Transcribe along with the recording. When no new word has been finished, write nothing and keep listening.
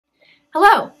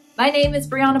Hello, my name is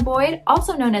Brianna Boyd,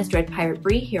 also known as Pirate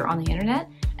Bri here on the internet,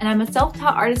 and I'm a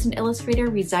self-taught artist and illustrator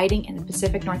residing in the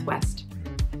Pacific Northwest.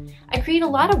 I create a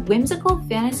lot of whimsical,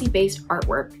 fantasy-based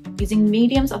artwork using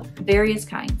mediums of various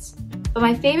kinds, but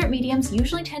my favorite mediums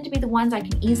usually tend to be the ones I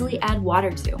can easily add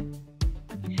water to.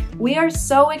 We are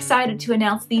so excited to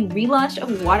announce the relaunch of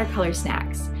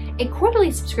WatercolorSnacks, a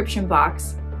quarterly subscription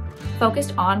box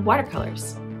focused on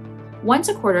watercolors. Once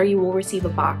a quarter, you will receive a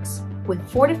box with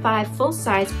 4 to 5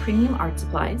 full-size premium art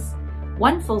supplies,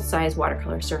 1 full-size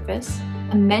watercolor surface,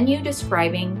 a menu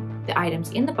describing the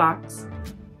items in the box,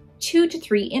 2 to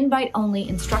 3 invite-only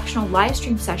instructional live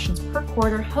stream sessions per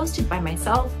quarter hosted by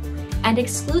myself, and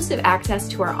exclusive access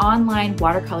to our online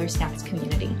WatercolorSnacks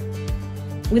community.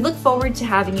 We look forward to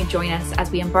having you join us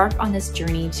as we embark on this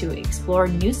journey to explore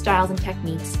new styles and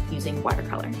techniques using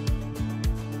watercolor.